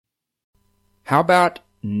How about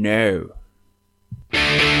no?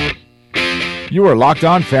 You are Locked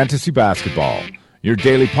On Fantasy Basketball, your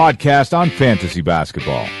daily podcast on fantasy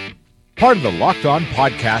basketball. Part of the Locked On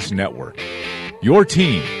Podcast Network, your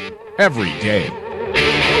team every day.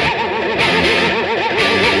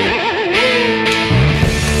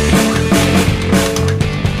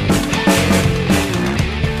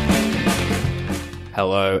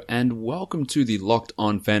 Hello and welcome to the Locked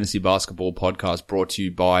On Fantasy Basketball podcast brought to you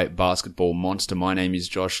by Basketball Monster. My name is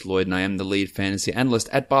Josh Lloyd and I am the lead fantasy analyst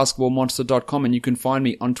at basketballmonster.com, and you can find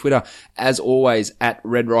me on Twitter as always at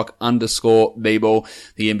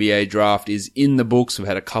redrock_bball. The NBA draft is in the books. We've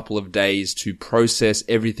had a couple of days to process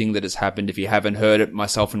everything that has happened. If you haven't heard it,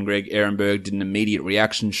 myself and Greg Ehrenberg did an immediate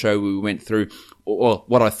reaction show where we went through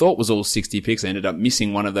what I thought was all 60 picks. I ended up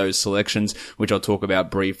missing one of those selections, which I'll talk about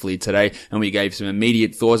briefly today. And we gave some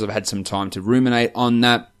immediate thoughts. I've had some time to ruminate on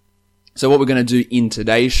that. So what we're going to do in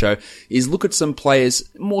today's show is look at some players,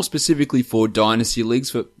 more specifically for dynasty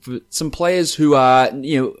leagues, for some players who are,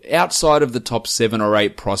 outside of the top 7 or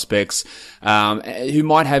 8 prospects, who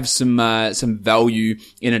might have some value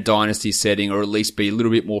in a dynasty setting, or at least be a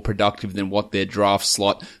little bit more productive than what their draft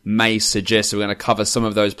slot may suggest. So we're going to cover some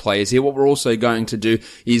of those players here. What we're also going to do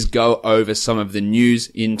is go over some of the news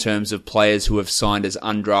in terms of players who have signed as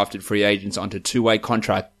undrafted free agents onto two-way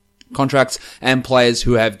contracts and players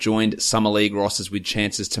who have joined summer league rosters with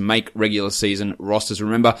chances to make regular season rosters.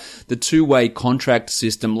 Remember, the two-way contract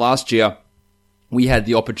system last year, we had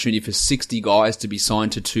the opportunity for 60 guys to be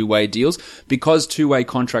signed to two-way deals. Because two-way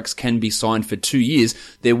contracts can be signed for 2 years,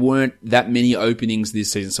 there weren't that many openings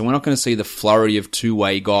this season. So we're not going to see the flurry of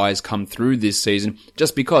two-way guys come through this season,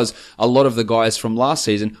 just because a lot of the guys from last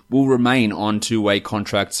season will remain on two-way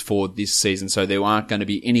contracts for this season. So there aren't going to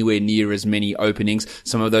be anywhere near as many openings.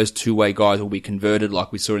 Some of those two-way guys will be converted,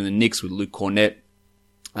 like we saw in the Knicks with Luke Kornet.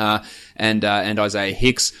 And Isaiah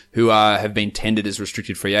Hicks, who have been tendered as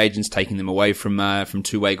restricted free agents, taking them away from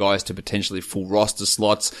two-way guys to potentially full roster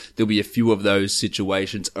slots. There'll be a few of those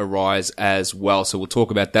situations arise as well. So we'll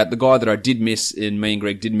talk about that. The guy that I did miss, and me and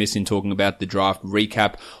Greg did miss in talking about the draft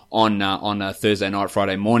recap on Thursday night,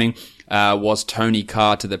 Friday morning, was Tony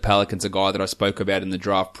Carr to the Pelicans, a guy that I spoke about in the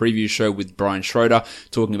draft preview show with Brian Schroeder,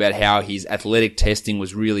 talking about how his athletic testing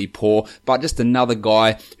was really poor, but just another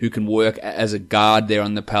guy who can work as a guard there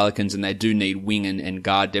on the Pelicans, and they do need wing and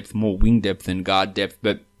guard depth, more wing depth than guard depth,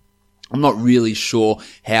 but I'm not really sure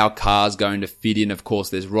how Carr's going to fit in. Of course,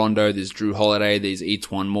 there's Rondo, there's Drew Holiday, there's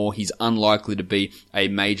Etuan Moore. He's unlikely to be a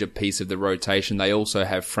major piece of the rotation. They also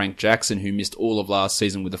have Frank Jackson, who missed all of last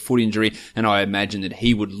season with a foot injury, and I imagine that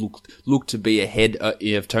he would look to be ahead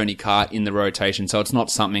of Tony Carr in the rotation. So it's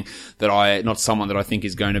not someone that I think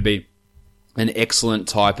is going to be an excellent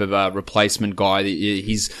type of replacement guy.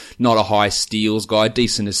 He's not a high steals guy,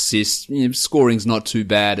 decent assists, scoring's not too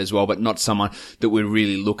bad as well, but not someone that we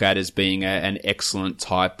really look at as being an excellent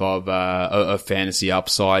type of a fantasy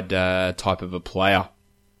upside type of a player.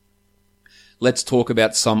 Let's talk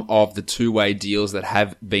about some of the two-way deals that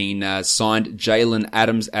have been signed. Jalen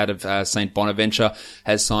Adams out of St. Bonaventure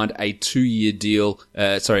has signed a two-way deal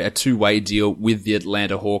with the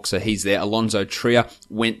Atlanta Hawks, so he's there. Alonzo Trier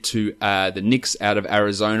went to the Knicks out of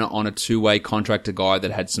Arizona on a two-way contract, a guy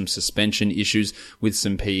that had some suspension issues with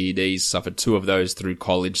some PEDs, suffered 2 of those through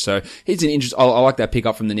college. So he's I like that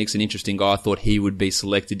pickup from the Knicks, an interesting guy. I thought he would be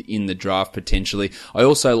selected in the draft potentially. I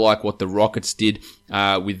also like what the Rockets did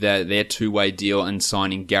with their two-way deal and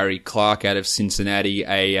signing Gary Clark out of Cincinnati,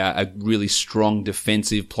 a really strong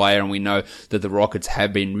defensive player, and we know that the Rockets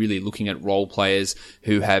have been really looking at role players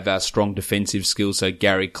who have strong defensive skills, so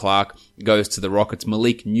Gary Clark goes to the Rockets.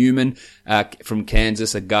 Malik Newman from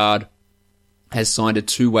Kansas, a guard, has signed a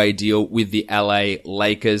two-way deal with the LA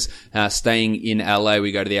Lakers. Staying in LA,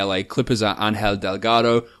 we go to the LA Clippers, Angel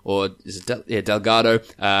Delgado, Delgado,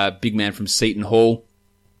 big man from Seton Hall.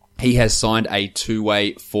 He has signed a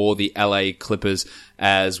two-way for the LA Clippers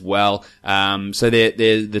as well. So they're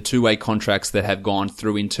the two-way contracts that have gone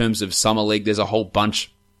through. In terms of Summer League, there's a whole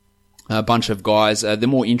bunch of guys. The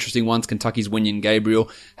more interesting ones, Kentucky's Wenyen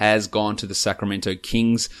Gabriel has gone to the Sacramento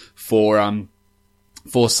Kings for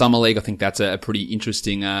Summer League. I think that's a pretty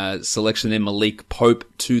interesting selection there. Malik Pope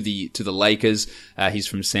to the Lakers. He's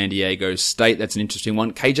from San Diego State. That's an interesting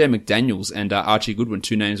one. KJ McDaniels and Archie Goodwin,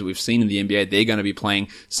 2 names that we've seen in the NBA. They're going to be playing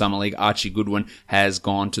Summer League. Archie Goodwin has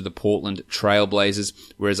gone to the Portland Trail Blazers,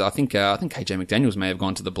 whereas I think KJ McDaniels may have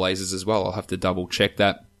gone to the Blazers as well. I'll have to double check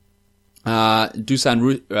that.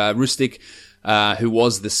 Dusan Rustic, who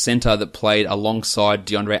was the center that played alongside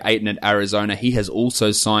DeAndre Ayton at Arizona, he has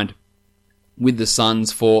also signed with the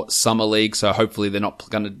Suns for Summer League, so hopefully they're not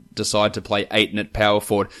going to decide to play Ayton at power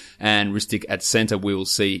forward and Ristic at center. We will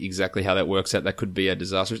see exactly how that works out. That could be a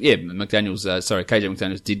disastrous. Yeah, KJ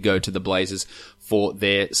McDaniels did go to the Blazers for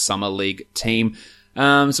their Summer League team.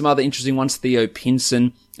 Some other interesting ones, Theo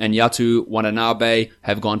Pinson and Yatu Watanabe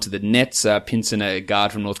have gone to the Nets. Pinson, a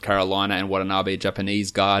guard from North Carolina, and Watanabe, a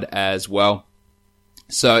Japanese guard as well.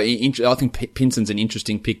 So I think Pinson's an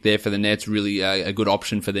interesting pick there for the Nets, really a good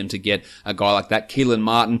option for them to get a guy like that. Keelan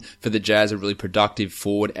Martin for the Jazz, a really productive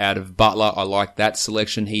forward out of Butler. I like that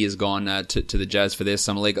selection. He has gone to the Jazz for their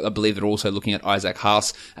Summer League. I believe they're also looking at Isaac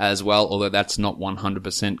Haas as well, although that's not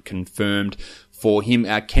 100% confirmed for him.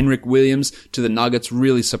 Kenrick Williams to the Nuggets.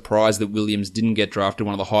 Really surprised that Williams didn't get drafted.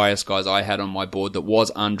 One of the highest guys I had on my board that was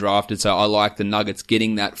undrafted. So I like the Nuggets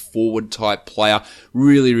getting that forward type player.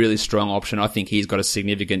 Really, really strong option. I think he's got a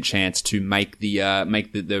significant chance to make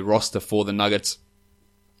the roster for the Nuggets.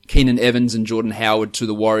 Keenan Evans and Jordan Howard to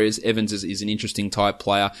the Warriors. Evans is an interesting type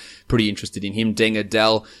player. Pretty interested in him. Deng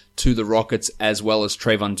Adele to the Rockets, as well as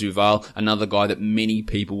Trayvon Duval, another guy that many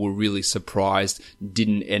people were really surprised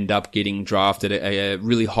didn't end up getting drafted. A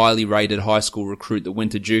really highly rated high school recruit that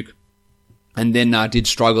went to Duke. And then did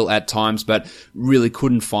struggle at times, but really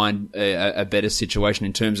couldn't find a better situation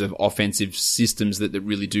in terms of offensive systems that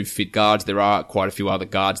really do fit guards. There are quite a few other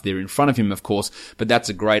guards there in front of him, of course, but that's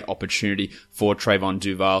a great opportunity for Trayvon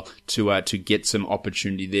Duval to get some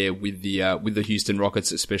opportunity there with the Houston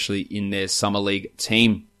Rockets, especially in their Summer League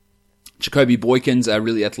team. Jacoby Boykins, a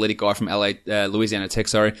really athletic guy from Louisiana Tech,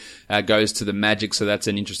 goes to the Magic, so that's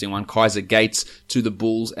an interesting one. Kaiser Gates to the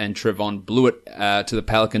Bulls and Trevon Blewett to the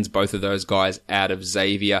Pelicans, both of those guys out of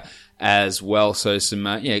Xavier as well. So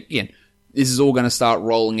again, this is all going to start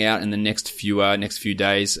rolling out in the next few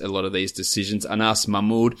days. A lot of these decisions. Anas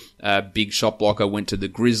Mahmoud, big shot blocker, went to the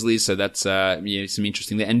Grizzlies, so that's some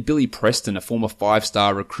interesting there. And Billy Preston, a former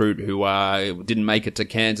 5-star recruit who didn't make it to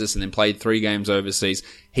Kansas and then played 3 games overseas.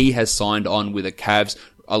 He has signed on with the Cavs.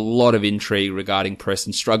 A lot of intrigue regarding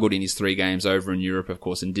Preston. Struggled in his 3 games over in Europe, of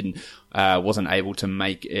course, and wasn't able to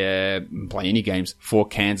play any games for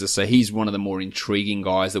Kansas. So he's one of the more intriguing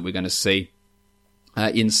guys that we're going to see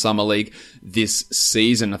in Summer League this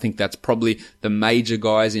season. I think that's probably the major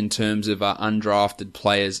guys in terms of undrafted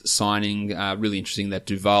players signing. Really interesting, that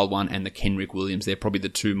Duval one and the Kenrick Williams. They're probably the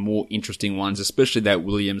 2 more interesting ones, especially that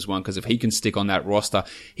Williams one, because if he can stick on that roster,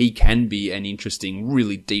 he can be an interesting,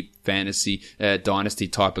 really deep fantasy dynasty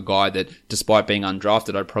type of guy that, despite being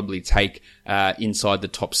undrafted, I'd probably take inside the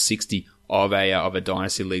top 60 of a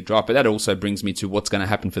Dynasty League draft. But that also brings me to what's going to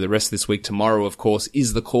happen for the rest of this week. Tomorrow, of course,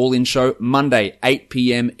 is the call-in show. Monday, 8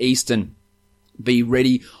 p.m. Eastern. Be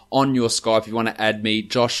ready on your Skype if you want to add me,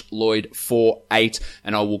 Josh Lloyd 48,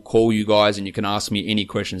 and I will call you guys and you can ask me any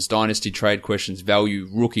questions. Dynasty trade questions, value,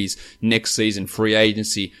 rookies, next season, free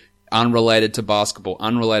agency, unrelated to basketball,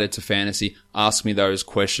 unrelated to fantasy. Ask me those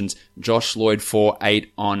questions. Josh Lloyd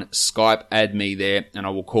 48 on Skype. Add me there and I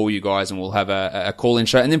will call you guys and we'll have a call-in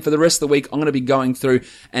show. And then for the rest of the week, I'm going to be going through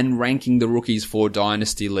and ranking the rookies for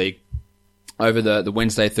Dynasty League over the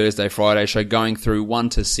Wednesday, Thursday, Friday show, going through 1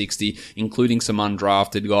 to 60, including some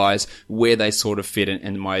undrafted guys, where they sort of fit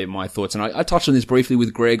and my thoughts. And I touched on this briefly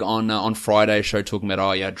with Greg on Friday's show, talking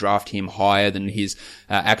about, draft him higher than his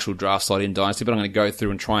actual draft slot in Dynasty. But I'm going to go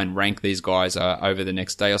through and try and rank these guys over the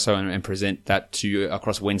next day or so and present that to you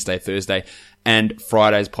across Wednesday, Thursday, and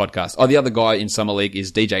Friday's podcast. The other guy in Summer League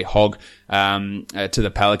is DJ Hogg to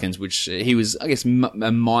the Pelicans, which he was, I guess,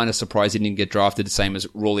 a minor surprise he didn't get drafted, the same as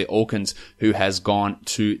Rawley Alkins, who has gone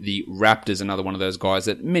to the Raptors, another one of those guys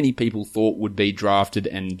that many people thought would be drafted,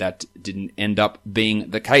 and that didn't end up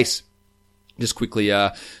being the case. Just quickly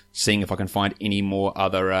seeing if I can find any more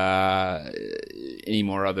other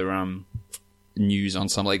news on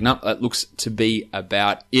Summer League. No, that looks to be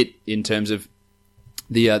about it in terms of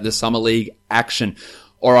the Summer League action.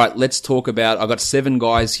 All right, let's talk about, I've got 7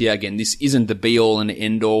 guys here. Again, this isn't the be-all and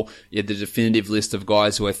end-all, the definitive list of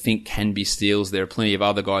guys who I think can be steals. There are plenty of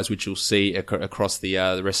other guys which you'll see across the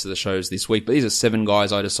rest of the shows this week. But these are 7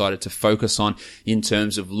 guys I decided to focus on in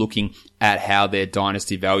terms of looking at how their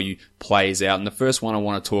dynasty value plays out. And the first one I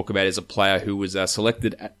want to talk about is a player who was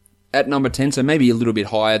selected at number 10, so maybe a little bit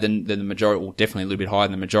higher than the majority, well, definitely a little bit higher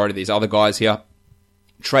than the majority of these other guys here.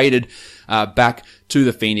 Traded back to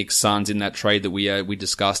the Phoenix Suns in that trade that we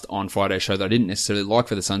discussed on Friday's show that I didn't necessarily like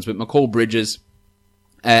for the Suns, but Mikal Bridges,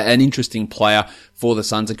 an interesting player for the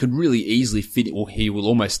Suns and could really easily fit, or he will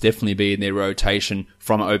almost definitely be in their rotation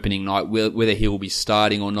from opening night. Whether he will be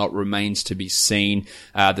starting or not remains to be seen.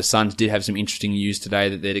 The Suns did have some interesting news today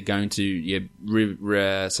that they're going to,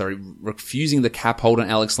 refusing the cap hold on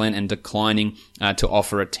Alex Len and declining to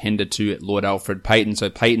offer a tender to Lord Alfred Payton.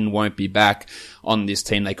 So Payton won't be back on this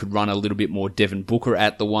team. They could run a little bit more Devin Booker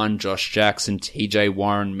at the one, Josh Jackson, TJ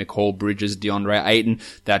Warren, Mikal Bridges, DeAndre Ayton.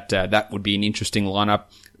 That would be an interesting lineup.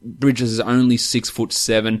 Bridges is only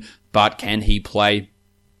 6'7", but can he play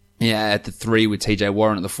at the 3 with TJ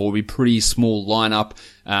Warren at the 4? Be pretty small lineup,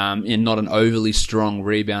 and not an overly strong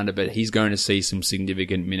rebounder, but he's going to see some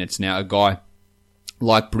significant minutes. Now, a guy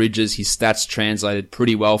like Bridges, his stats translated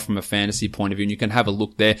pretty well from a fantasy point of view, and you can have a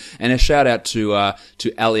look there. And a shout out to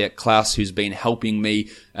Elliot Klaus, who's been helping me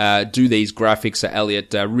do these graphics. So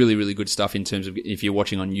Elliot, really, really good stuff in terms of, if you're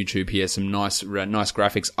watching on YouTube here, some nice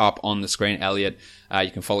graphics up on the screen. Elliot, you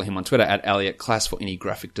can follow him on Twitter at Elliot Klaus for any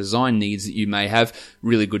graphic design needs that you may have.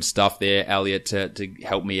 Really good stuff there, Elliot, to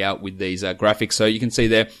help me out with these graphics. So you can see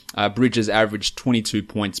there, Bridges averaged 22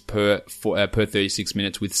 points per 36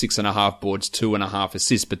 minutes with 6.5 boards, 2.5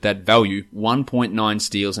 assists, but that value, 1.9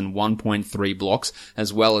 steals and 1.3 blocks,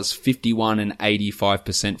 as well as 51 and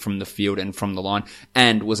 85% from the field and from the line,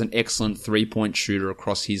 and was an excellent 3-point shooter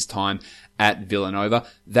across his time at Villanova.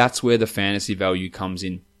 That's where the fantasy value comes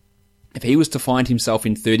in. If he was to find himself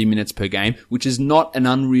in 30 minutes per game, which is not an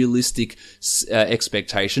unrealistic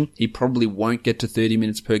expectation, he probably won't get to 30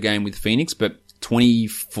 minutes per game with Phoenix, but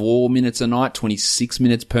 24 minutes a night, 26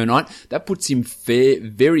 minutes per night, that puts him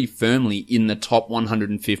very firmly in the top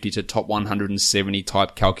 150 to top 170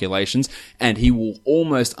 type calculations, and he will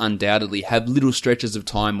almost undoubtedly have little stretches of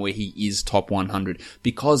time where he is top 100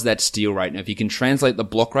 because that steal rate. Now, if he can translate the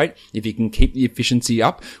block rate, if he can keep the efficiency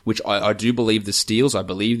up, which I do believe the steals, I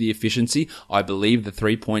believe the efficiency, I believe the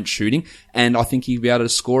 3-point shooting, and I think he'll be able to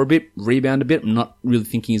score a bit, rebound a bit. I'm not really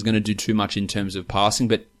thinking he's going to do too much in terms of passing,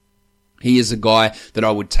 but he is a guy that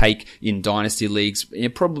I would take in dynasty leagues,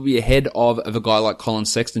 probably ahead of a guy like Colin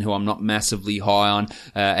Sexton, who I'm not massively high on,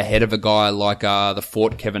 ahead of a guy like the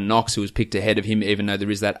Fort Kevin Knox, who was picked ahead of him, even though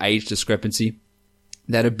there is that age discrepancy.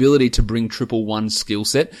 That ability to bring 1-1 skill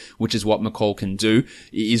set, which is what McCall can do,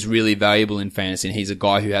 is really valuable in fantasy. And he's a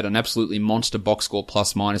guy who had an absolutely monster box score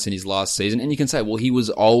plus minus in his last season. And you can say, well, he was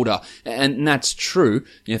older. And that's true.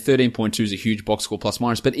 13.2 is a huge box score plus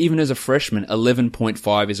minus. But even as a freshman,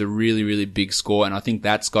 11.5 is a really, really big score. And I think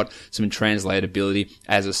that's got some translatability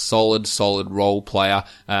as a solid role player,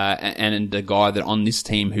 and a guy that on this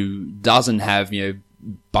team who doesn't have,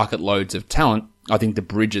 bucket loads of talent. I think the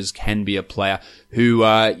Bridges can be a player who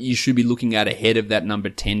you should be looking at ahead of that number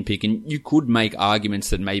 10 pick, and you could make arguments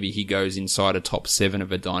that maybe he goes inside a top 7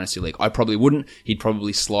 of a dynasty league. I probably wouldn't. He'd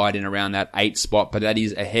probably slide in around that 8 spot, but that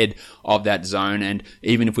is ahead of that zone. And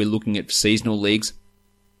even if we're looking at seasonal leagues,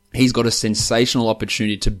 he's got a sensational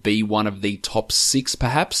opportunity to be one of the top 6,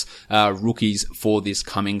 perhaps, rookies for this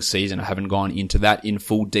coming season. I haven't gone into that in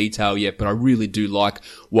full detail yet, but I really do like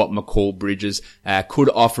what Mikal Bridges could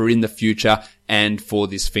offer in the future and for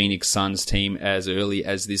this Phoenix Suns team as early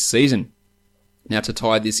as this season. Now, to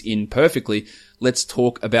tie this in perfectly, let's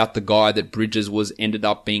talk about the guy that Bridges ended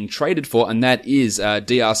up being traded for, and that is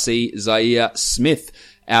DRC Zaire Smith,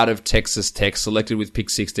 out of Texas Tech, selected with pick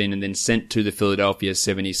 16 and then sent to the Philadelphia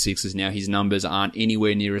 76ers. Now, his numbers aren't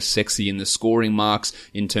anywhere near as sexy in the scoring marks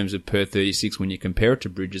in terms of per 36 when you compare it to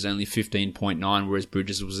Bridges, only 15.9, whereas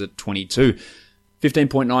Bridges was at 22.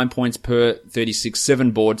 15.9 points per 36,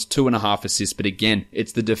 7 boards, 2.5 assists, but again,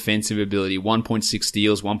 it's the defensive ability. 1.6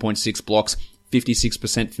 steals, 1.6 blocks,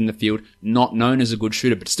 56% from the field, not known as a good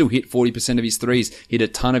shooter, but still hit 40% of his threes, hit a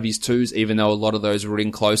ton of his twos, even though a lot of those were in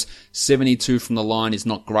close. 72 from the line is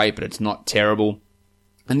not great, but it's not terrible.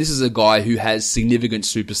 And this is a guy who has significant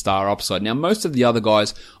superstar upside. Now, most of the other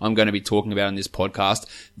guys I'm going to be talking about in this podcast,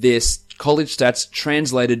 their college stats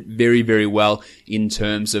translated very, very well in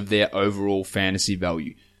terms of their overall fantasy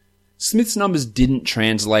value. Smith's numbers didn't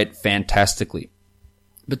translate fantastically.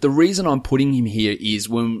 But the reason I'm putting him here is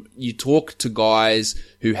when you talk to guys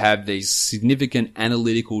who have these significant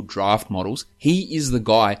analytical draft models, he is the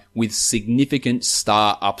guy with significant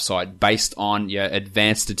star upside based on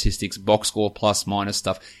advanced statistics, box score plus minus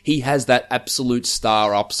stuff. He has that absolute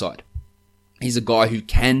star upside. He's a guy who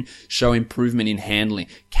can show improvement in handling,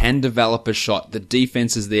 can develop a shot. The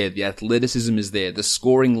defense is there. The athleticism is there. The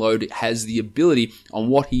scoring load has the ability on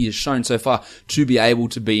what he has shown so far to be able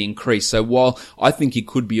to be increased. So while I think it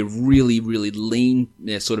could be a really, really lean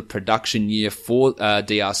sort of production year for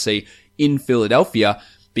DRC in Philadelphia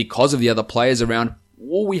because of the other players around,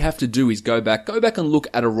 all we have to do is go back and look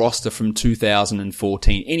at a roster from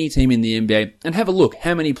 2014, any team in the NBA, and have a look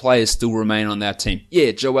how many players still remain on that team.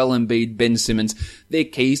 Yeah, Joel Embiid, Ben Simmons, they're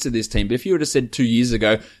keys to this team. But if you would have said 2 years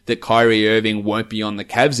ago that Kyrie Irving won't be on the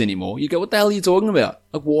Cavs anymore, you go, what the hell are you talking about?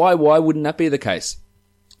 Like, why wouldn't that be the case?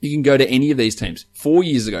 You can go to any of these teams. 4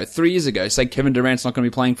 years ago, 3 years ago, say Kevin Durant's not going to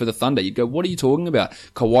be playing for the Thunder. You'd go, what are you talking about?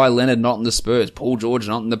 Kawhi Leonard not in the Spurs. Paul George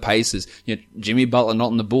not in the Pacers. Jimmy Butler not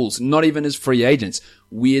in the Bulls. Not even as free agents.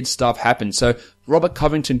 Weird stuff happened. So Robert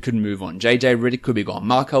Covington could move on. JJ Redick could be gone.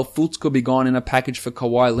 Markelle Fultz could be gone in a package for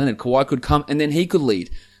Kawhi Leonard. Kawhi could come and then he could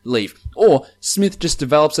leave. Or Smith just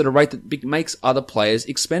develops at a rate that makes other players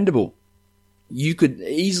expendable. You could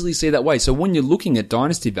easily see that way. So when you're looking at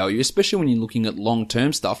dynasty value, especially when you're looking at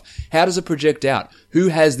long-term stuff, how does it project out? Who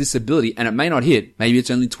has this ability? And it may not hit. Maybe it's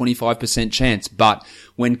only 25% chance. But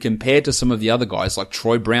when compared to some of the other guys like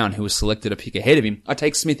Troy Brown, who was selected a pick ahead of him, I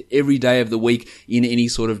take Smith every day of the week in any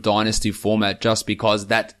sort of dynasty format just because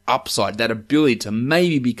that upside, that ability to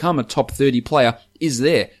maybe become a top 30 player is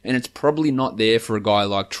there. And it's probably not there for a guy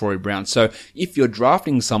like Troy Brown. So if you're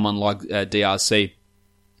drafting someone like DRC,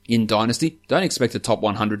 in Dynasty, don't expect a top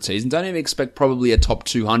 100 season. Don't even expect probably a top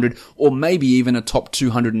 200 or maybe even a top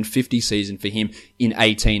 250 season for him in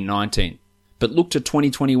 18-19. But look to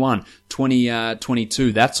 2021,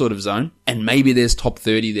 2022, that sort of zone, and maybe there's top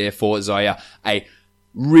 30 there for Zaire, a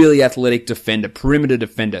really athletic defender, perimeter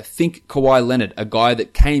defender. Think Kawhi Leonard, a guy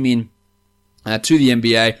that came in to the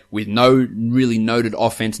NBA with no really noted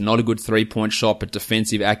offense, not a good three-point shot, but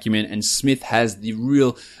defensive acumen. And Smith has the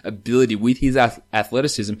real ability with his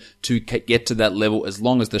athleticism to get to that level as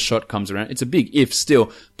long as the shot comes around. It's a big if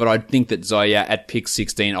still, but I think that Zaire at pick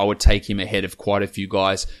 16, I would take him ahead of quite a few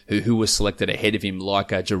guys who were selected ahead of him, like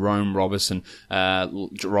Jerome Robinson,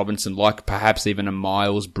 like perhaps even a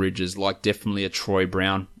Miles Bridges, like definitely a Troy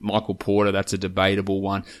Brown, Michael Porter, that's a debatable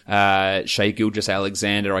one. Shai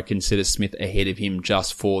Gilgeous-Alexander, I consider Smith ahead of him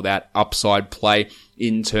just for that upside play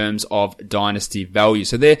in terms of dynasty value.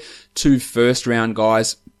 So they're two first round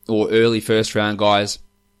guys or early first round guys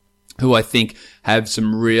who I think have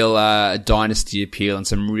some real dynasty appeal and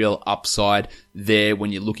some real upside there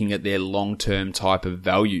when you're looking at their long-term type of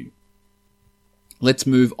value. Let's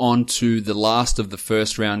move on to the last of the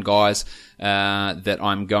first round guys that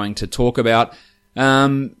I'm going to talk about.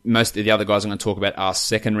 Most of the other guys I'm going to talk about are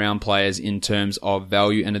second round players in terms of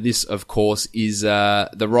value. And this, of course, is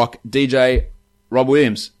the Rock DJ, Rob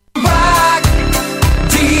Williams. Rock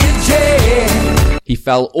DJ. He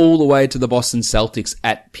fell all the way to the Boston Celtics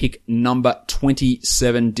at pick number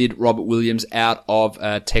 27, did Robert Williams out of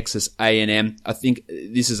Texas A&M. I think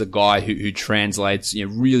this is a guy who translates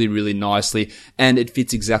really, really nicely, and it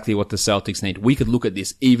fits exactly what the Celtics need. We could look at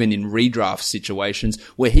this even in redraft situations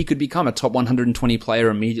where he could become a top 120 player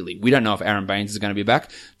immediately. We don't know if Aaron Baines is going to be back.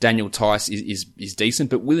 Daniel Tice is decent,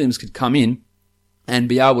 but Williams could come in and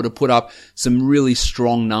be able to put up some really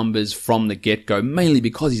strong numbers from the get-go, mainly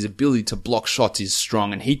because his ability to block shots is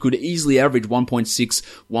strong, and he could easily average 1.6,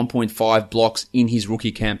 1.5 blocks in his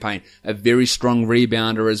rookie campaign. A very strong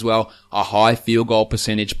rebounder as well, a high field goal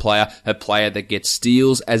percentage player, a player that gets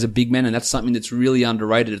steals as a big man, and that's something that's really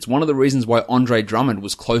underrated. It's one of the reasons why Andre Drummond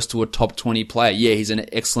was close to a top 20 player. Yeah, he's an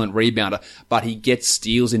excellent rebounder, but he gets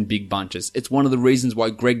steals in big bunches. It's one of the reasons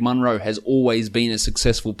why Greg Monroe has always been a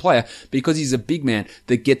successful player, because he's a big man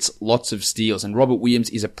that gets lots of steals, and Robert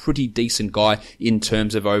Williams is a pretty decent guy in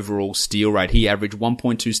terms of overall steal rate. He averaged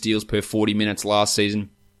 1.2 steals per 40 minutes last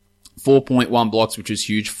season, 4.1 blocks, which is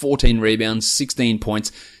huge, 14 rebounds, 16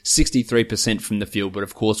 points, 63% from the field. But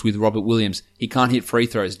of course, with Robert Williams, he can't hit free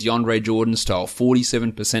throws, DeAndre Jordan style,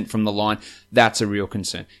 47% from the line. That's a real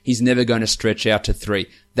concern. He's never going to stretch out to three.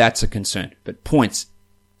 That's a concern. But points,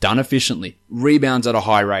 done efficiently, rebounds at a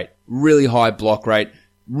high rate, really high block rate,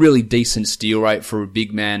 really decent steal rate for a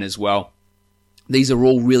big man as well. These are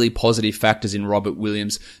all really positive factors in Robert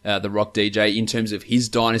Williams, the Rock DJ. In terms of his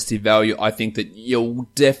dynasty value, I think that you're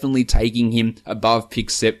definitely taking him above pick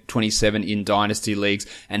 27 in dynasty leagues,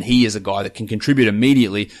 and he is a guy that can contribute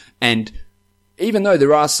immediately. And even though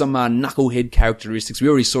there are some knucklehead characteristics, we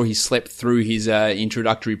already saw he slept through his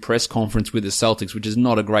introductory press conference with the Celtics, which is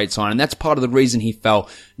not a great sign, and that's part of the reason he fell,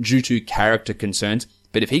 due to character concerns.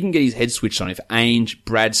 But if he can get his head switched on, if Ainge,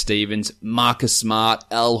 Brad Stevens, Marcus Smart,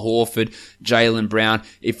 Al Horford, Jaylen Brown,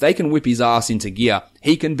 if they can whip his ass into gear,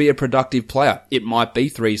 he can be a productive player. It might be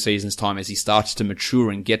 3 seasons' time as he starts to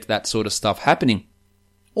mature and get that sort of stuff happening.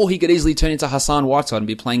 Or he could easily turn into Hassan Whiteside and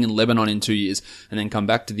be playing in Lebanon in 2 years and then come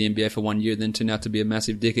back to the NBA for 1 year and then turn out to be a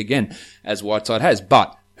massive dick again, as Whiteside has.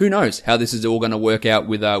 But who knows how this is all going to work out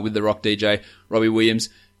with the Rock DJ, Robbie Williams.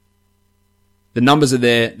 The numbers are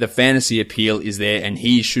there, the fantasy appeal is there, and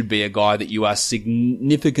he should be a guy that you are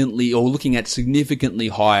looking at significantly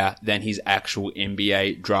higher than his actual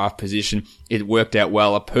NBA draft position. It worked out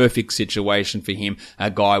well, a perfect situation for him, a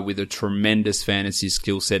guy with a tremendous fantasy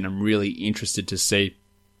skill set, and I'm really interested to see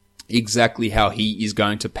exactly how he is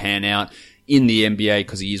going to pan out in the NBA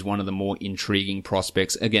because he is one of the more intriguing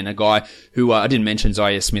prospects. Again, a guy who, I didn't mention,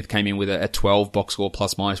 Zaire Smith came in with a 12 box score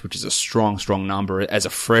plus minus, which is a strong number as a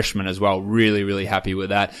freshman as well. Really, really happy with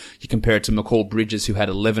that. You compare it to McCall Bridges, who had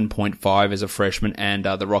 11.5 as a freshman, and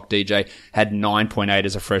the Rock DJ had 9.8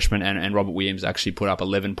 as a freshman, and Robert Williams actually put up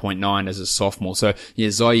 11.9 as a sophomore. So yeah,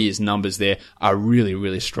 Zaire's numbers there are really,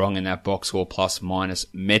 really strong in that box score plus minus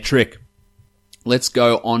metric. Let's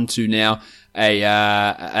go on to now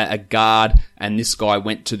a guard, and this guy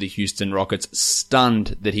went to the Houston Rockets,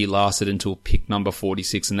 stunned that he lasted until pick number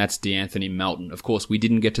 46, and that's DeAnthony Melton. Of course, we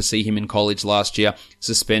didn't get to see him in college last year,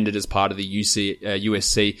 suspended as part of the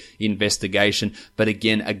USC investigation, but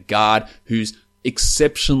again, a guard whose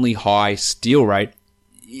exceptionally high steal rate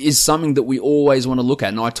is something that we always want to look at,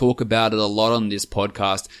 and I talk about it a lot on this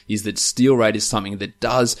podcast, is that steal rate is something that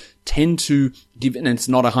does tend to give, and it's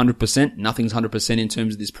not 100%, nothing's 100% in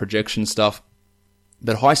terms of this projection stuff,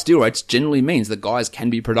 but high steal rates generally means that guys can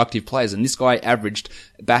be productive players, and this guy averaged,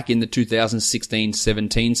 back in the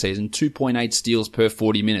 2016-17 season, 2.8 steals per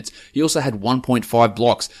 40 minutes. He also had 1.5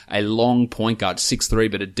 blocks, a long point guard, 6'3",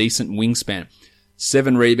 but a decent wingspan.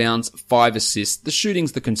 7 rebounds, 5 assists. The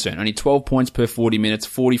shooting's the concern. Only 12 points per 40 minutes,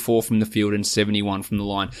 44 from the field and 71 from the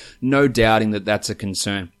line. No doubting that that's a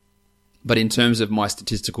concern. But in terms of my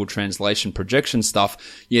statistical translation projection stuff,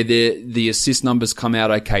 yeah, the assist numbers come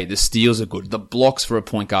out okay. The steals are good. The blocks for a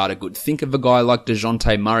point guard are good. Think of a guy like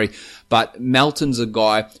DeJounte Murray. But Melton's a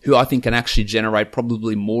guy who I think can actually generate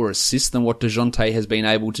probably more assists than what DeJounte has been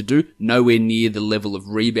able to do. Nowhere near the level of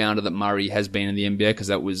rebounder that Murray has been in the NBA, because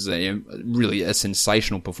that was really a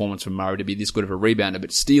sensational performance from Murray to be this good of a rebounder.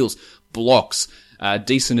 But steals, blocks,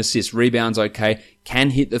 decent assists, rebounds okay,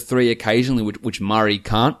 can hit the three occasionally, which Murray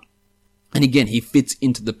can't. And again, he fits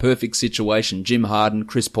into the perfect situation. Jim Harden,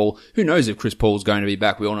 Chris Paul. Who knows if Chris Paul's going to be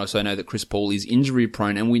back? We also know that Chris Paul is injury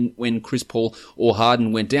prone. And when Chris Paul or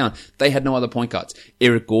Harden went down, they had no other point guards.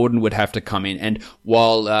 Eric Gordon would have to come in. And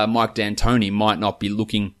while Mike D'Antoni might not be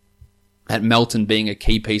looking at Melton being a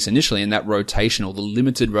key piece initially, and that rotation, or the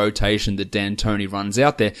limited rotation that D'Antoni runs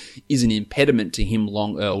out there, is an impediment to him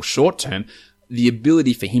long or short term, the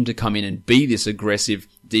ability for him to come in and be this aggressive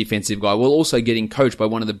defensive guy, while also getting coached by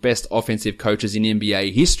one of the best offensive coaches in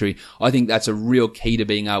NBA history, I think that's a real key to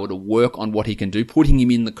being able to work on what he can do, putting him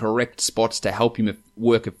in the correct spots to help him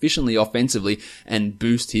work efficiently offensively and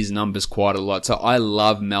boost his numbers quite a lot. So I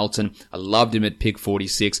love Melton. I loved him at pick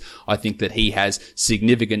 46. I think that he has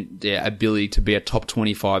significant ability to be a top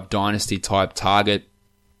 25 dynasty type target.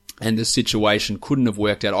 And the situation couldn't have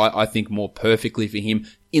worked out, I think, more perfectly for him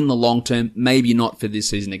in the long term. Maybe not for this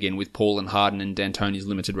season again with Paul and Harden and D'Antoni's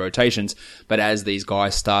limited rotations, but as these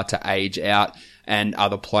guys start to age out and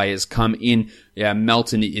other players come in, yeah,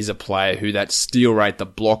 Melton is a player who that steal rate, the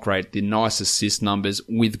block rate, the nice assist numbers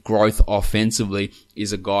with growth offensively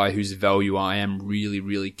is a guy whose value I am really,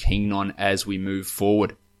 really keen on as we move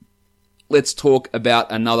forward. Let's talk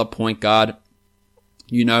about another point guard.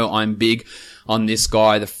 You know I'm big on this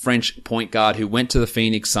guy, the French point guard who went to the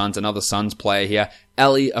Phoenix Suns, another Suns player here.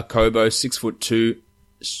 Ali Okobo, 6'2",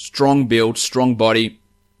 strong build, strong body,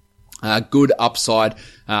 good upside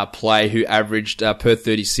play, who averaged per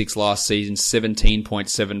 36 last season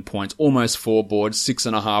 17.7 points, almost 4 boards,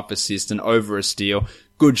 6.5 assists, and over a steal.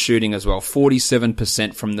 Good shooting as well,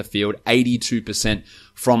 47% from the field, 82%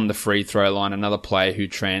 from the free throw line. Another player who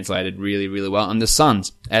translated really, really well. And the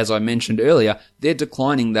Suns, as I mentioned earlier, they're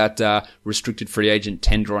declining that restricted free agent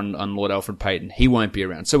tender on Lord Alfred Payton. He won't be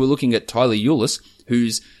around. So we're looking at Tyler Ulis,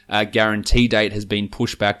 whose guarantee date has been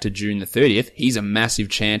pushed back to June the 30th. He's a massive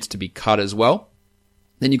chance to be cut as well.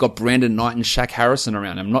 Then you've got Brandon Knight and Shaq Harrison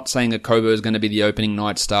around. I'm not saying Okobo is going to be the opening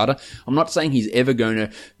night starter. I'm not saying he's ever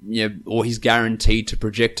going to, or he's guaranteed to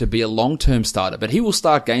project to be a long-term starter, but he will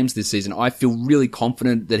start games this season. I feel really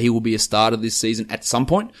confident that he will be a starter this season at some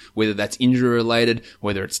point, whether that's injury related,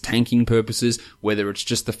 whether it's tanking purposes, whether it's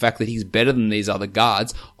just the fact that he's better than these other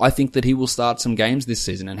guards. I think that he will start some games this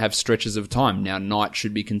season and have stretches of time. Now, Knight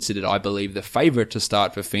should be considered, I believe, the favorite to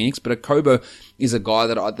start for Phoenix, but Okobo is a guy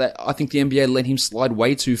that I think the NBA let him slide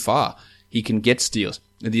way too far. He can get steals.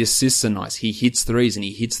 The assists are nice. He hits threes and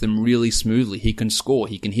he hits them really smoothly. He can score.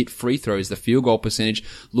 He can hit free throws. The field goal percentage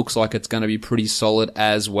looks like it's going to be pretty solid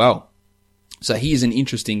as well. So he is an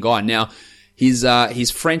interesting guy. Now,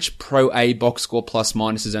 His French Pro A box score plus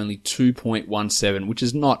minus is only 2.17, which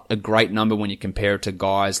is not a great number when you compare it to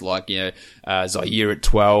guys like, Zaire at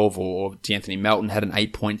 12 or D'Anthony Melton had an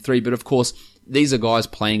 8.3. But of course, these are guys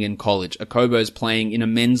playing in college. Okobo's playing in a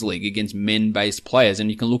men's league against men-based players.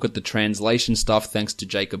 And you can look at the translation stuff thanks to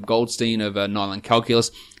Jacob Goldstein of Nyland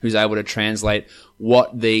Calculus, who's able to translate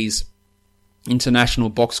what these international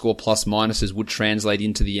box score plus minuses would translate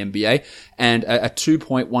into the NBA, and a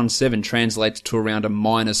 2.17 translates to around a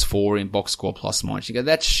 -4 in box score plus minus. You go,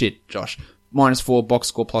 that's shit, Josh. -4 box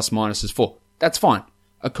score plus minus is 4. That's fine.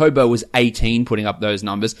 Okobo was 18 putting up those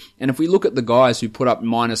numbers, and if we look at the guys who put up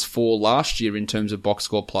 -4 last year in terms of box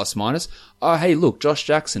score plus minus, hey look, Josh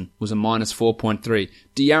Jackson was a -4.3,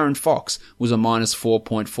 De'Aaron Fox was a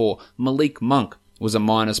 -4.4, Malik Monk was a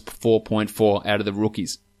 -4.4 out of the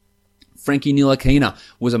rookies. Frankie Ntilikina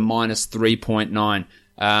was a -3.9.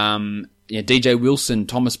 DJ Wilson,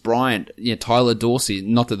 Thomas Bryant, Tyler Dorsey.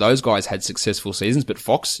 Not that those guys had successful seasons, but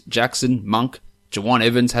Fox, Jackson, Monk, Jawan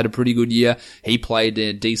Evans had a pretty good year. He played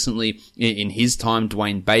decently in his time.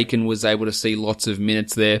 Dwayne Bacon was able to see lots of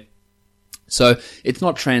minutes there. So it's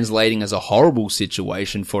not translating as a horrible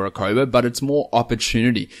situation for Okobo, but it's more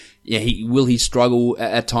opportunity. Yeah, will he struggle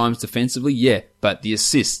at times defensively? Yeah, but the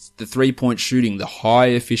assists, the 3-point shooting, the high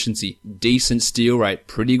efficiency, decent steal rate,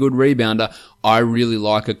 pretty good rebounder. I really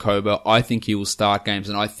like Okobo. I think he will start games,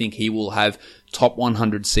 and I think he will have top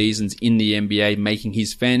 100 seasons in the NBA, making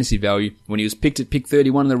his fantasy value. When he was picked at pick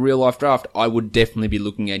 31 in the real life draft, I would definitely be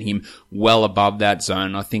looking at him well above that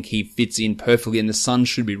zone. I think he fits in perfectly, and the Suns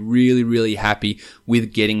should be really, really happy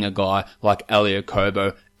with getting a guy like Elie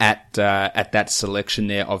Okobo at that selection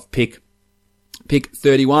there of pick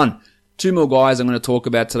 31. Two more guys I'm going to talk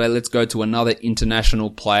about today. Let's go to another international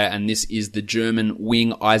player, and this is the German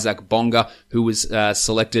wing Isaac Bonga, who was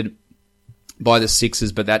selected by the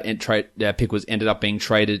Sixers, but that pick ended up being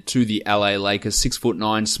traded to the LA Lakers.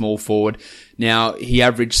 6'9", small forward. Now, he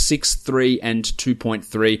averaged 6'3" and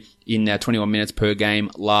 2.3 in 21 minutes per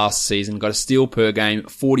game last season. Got a steal per game,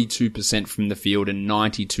 42% from the field and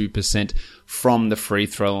 92% from the free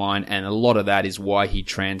throw line, and a lot of that is why he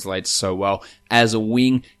translates so well. As a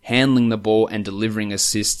wing, handling the ball and delivering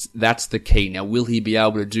assists, that's the key. Now, will he be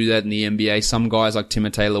able to do that in the NBA? Some guys like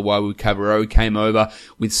Timothé Luwawu-Cabarrot came over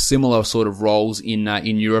with similar sort of roles in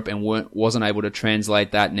Europe and wasn't able to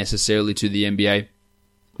translate that necessarily to the NBA.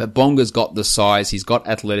 But Bonga's got the size, he's got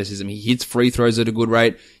athleticism, he hits free throws at a good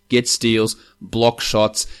rate, gets steals, blocks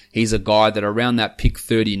shots. He's a guy that around that pick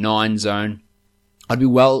 39 zone, I'd be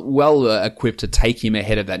well equipped to take him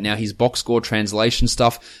ahead of that. Now, his box score translation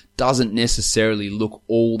stuff doesn't necessarily look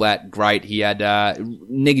all that great. He had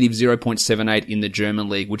negative 0.78 in the German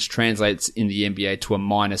league, which translates in the NBA to a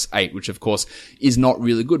 -8, which of course is not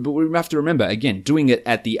really good. But we have to remember, again, doing it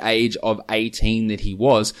at the age of 18 that he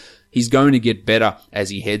was, he's going to get better as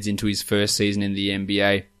he heads into his first season in the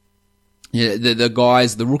NBA. Yeah,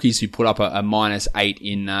 the rookies who put up a -8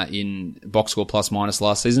 in box score plus minus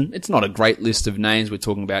last season, it's not a great list of names. We're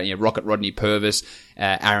talking about, Rocket Rodney Purvis,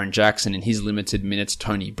 Aaron Jackson in his limited minutes,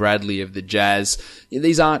 Tony Bradley of the Jazz.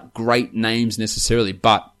 These aren't great names necessarily,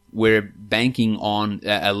 but we're banking on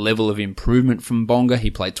a level of improvement from Bonga.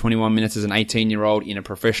 He played 21 minutes as an 18-year-old in a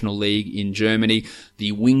professional league in Germany.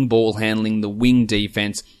 The wing ball handling, the wing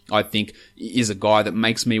defense, I think, is a guy that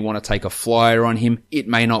makes me want to take a flyer on him. It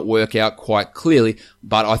may not work out quite clearly,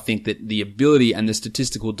 but I think that the ability and the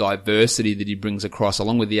statistical diversity that he brings across,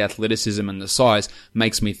 along with the athleticism and the size,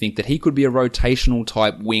 makes me think that he could be a rotational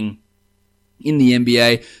type wing in the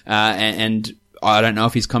NBA, and I don't know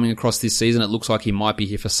if he's coming across this season. It looks like he might be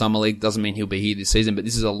here for Summer League. Doesn't mean he'll be here this season, but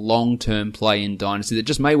this is a long-term play in Dynasty that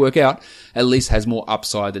just may work out. At least has more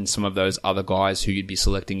upside than some of those other guys who you'd be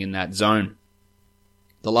selecting in that zone.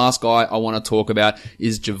 The last guy I want to talk about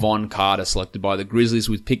is Jevon Carter, selected by the Grizzlies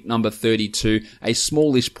with pick number 32, a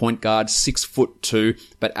smallish point guard, 6'2",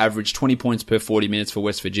 but averaged 20 points per 40 minutes for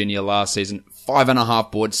West Virginia last season,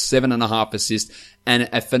 5.5 boards, 7.5 assists, and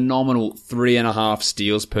a phenomenal 3.5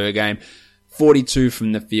 steals per game. 42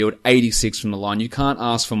 from the field, 86 from the line. You can't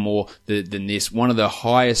ask for more than this. One of the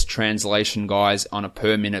highest translation guys on a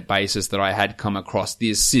per minute basis that I had come across.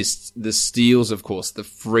 The assists, the steals, of course, the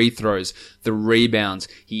free throws, the rebounds.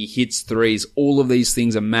 He hits threes. All of these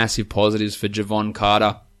things are massive positives for Jevon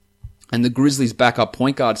Carter. And the Grizzlies' backup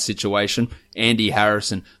point guard situation, Andy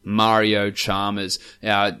Harrison, Mario Chalmers,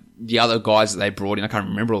 the other guys that they brought in, I can't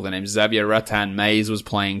remember all their names. Xavier Rattan-Mays was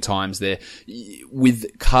playing times there.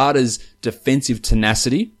 With Carter's defensive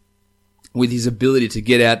tenacity, with his ability to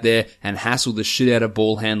get out there and hassle the shit out of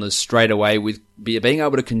ball handlers straight away, with being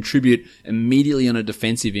able to contribute immediately on a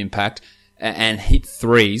defensive impact, and hit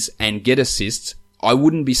threes and get assists, I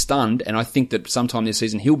wouldn't be stunned, and I think that sometime this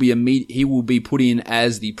season he will be put in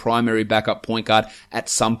as the primary backup point guard at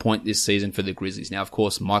some point this season for the Grizzlies. Now, of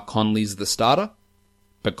course, Mike Conley's the starter,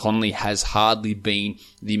 but Conley has hardly been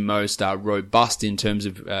the most robust in terms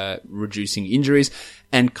of reducing injuries.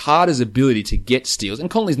 And Carter's ability to get steals, and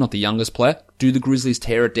Conley's not the youngest player. Do the Grizzlies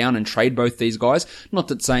tear it down and trade both these guys? Not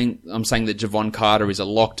that I'm saying that Jevon Carter is a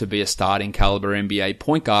lock to be a starting caliber NBA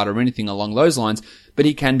point guard or anything along those lines, but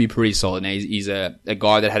he can be pretty solid. Now, he's a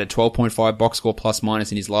guy that had a 12.5 box score plus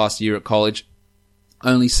minus in his last year at college,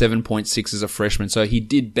 only 7.6 as a freshman, so he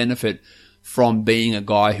did benefit from being a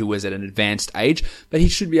guy who was at an advanced age, but he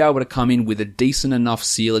should be able to come in with a decent enough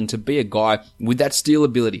ceiling to be a guy with that steal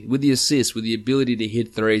ability, with the assists, with the ability to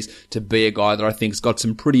hit threes, to be a guy that I think's got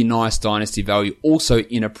some pretty nice dynasty value, also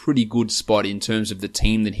in a pretty good spot in terms of the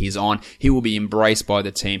team that he's on. He will be embraced by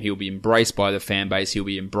the team, he'll be embraced by the fan base, he'll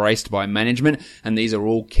be embraced by management, and these are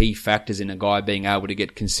all key factors in a guy being able to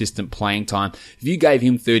get consistent playing time. If you gave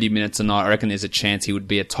him 30 minutes a night, I reckon there's a chance he would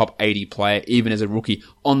be a top 80 player, even as a rookie,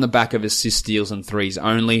 on the back of assists, steals and threes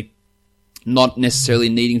only, not necessarily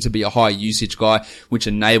needing to be a high usage guy, which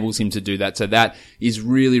enables him to do that. So that is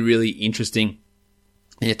really, really interesting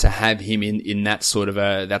to have him in that sort of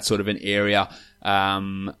an area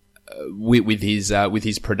with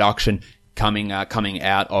his production coming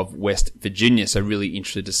out of West Virginia. So really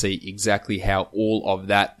interested to see exactly how all of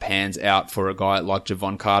that pans out for a guy like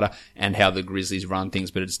Jevon Carter and how the Grizzlies run things.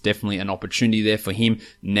 But it's definitely an opportunity there for him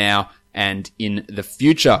now and in the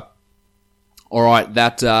future. All right,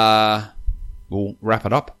 that will wrap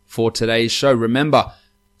it up for today's show. Remember,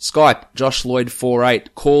 Skype, Josh Lloyd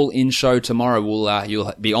 48, call-in show tomorrow.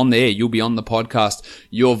 You'll be on there. You'll be on the podcast,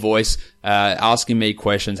 your voice, asking me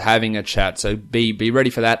questions, having a chat. So be ready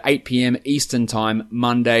for that. 8 p.m. Eastern time,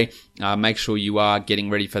 Monday. Make sure you are getting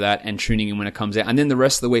ready for that and tuning in when it comes out. And then the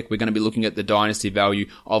rest of the week, we're going to be looking at the dynasty value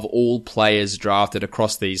of all players drafted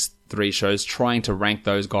across these 3 shows, trying to rank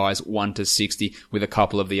those guys 1 to 60 with a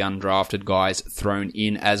couple of the undrafted guys thrown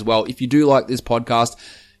in as well. If you do like this podcast,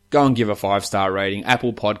 go and give a 5-star rating.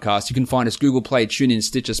 Apple Podcasts. You can find us Google Play, TuneIn,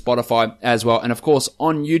 Stitcher, Spotify as well. And of course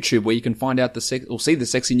on YouTube, where you can find out see the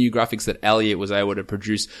sexy new graphics that Elliot was able to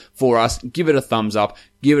produce for us. Give it a thumbs up.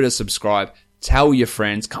 Give it a subscribe. Tell your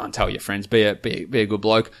friends. Can't tell your friends. Be a good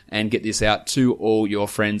bloke and get this out to all your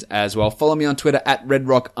friends as well. Follow me on Twitter at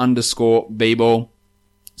redrock_bball.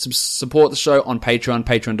 Support the show on Patreon,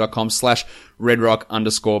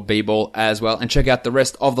 patreon.com/redrock_bball as well. And check out the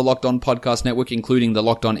rest of the Locked On Podcast Network, including the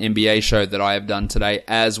Locked On NBA show that I have done today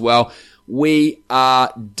as well. We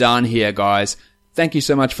are done here, guys. Thank you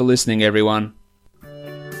so much for listening, everyone.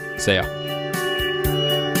 See ya.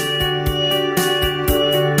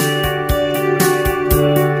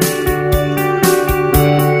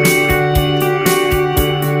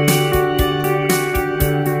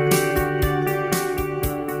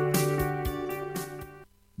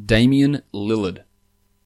 Damian Lillard